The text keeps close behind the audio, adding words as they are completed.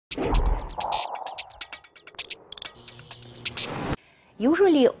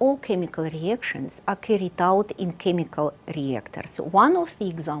Usually all chemical reactions are carried out in chemical reactors. One of the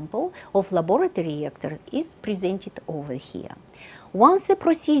examples of laboratory reactor is presented over here. Once a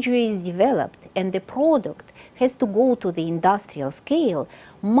procedure is developed and the product has to go to the industrial scale,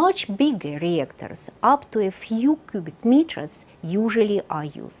 much bigger reactors, up to a few cubic meters, usually are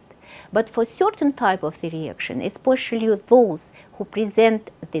used. But for certain type of the reaction, especially those who present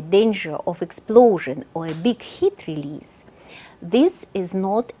the danger of explosion or a big heat release, this is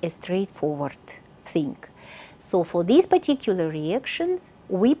not a straightforward thing. So for these particular reactions,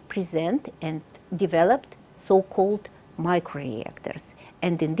 we present and developed so-called microreactors.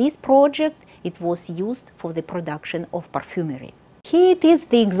 And in this project, it was used for the production of perfumery. Here it is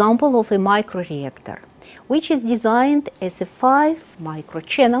the example of a microreactor, which is designed as a 5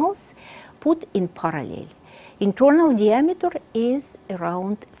 microchannels put in parallel. Internal diameter is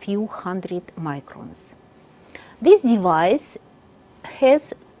around few hundred microns. This device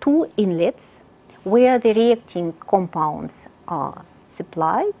has 2 inlets where the reacting compounds are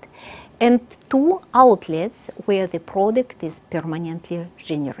supplied and 2 outlets where the product is permanently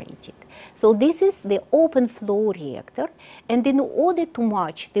generated. So this is the open flow reactor, and in order to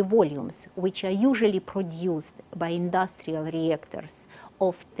match the volumes which are usually produced by industrial reactors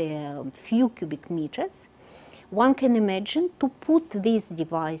of the few cubic meters, one can imagine to put these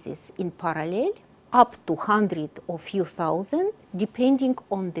devices in parallel up to 100 or few thousand, depending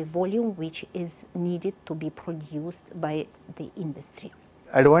on the volume which is needed to be produced by the industry.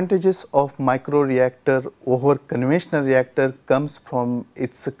 Advantages of microreactor over conventional reactor comes from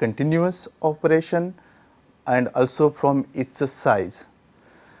its continuous operation and also from its size.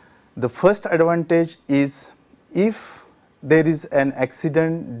 The first advantage is if there is an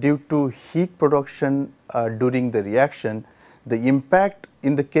accident due to heat production during the reaction, the impact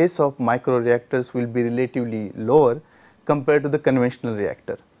in the case of microreactors will be relatively lower compared to the conventional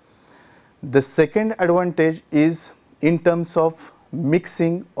reactor. The second advantage is in terms of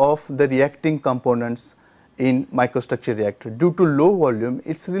mixing of the reacting components in microstructure reactor. Due to low volume,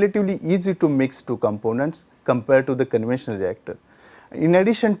 it is relatively easy to mix 2 components compared to the conventional reactor. In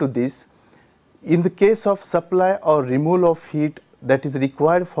addition to this, in the case of supply or removal of heat that is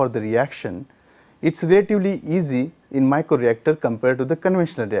required for the reaction, it is relatively easy in microreactor compared to the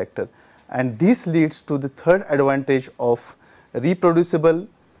conventional reactor, and this leads to the third advantage of reproducible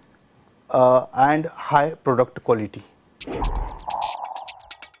and high product quality.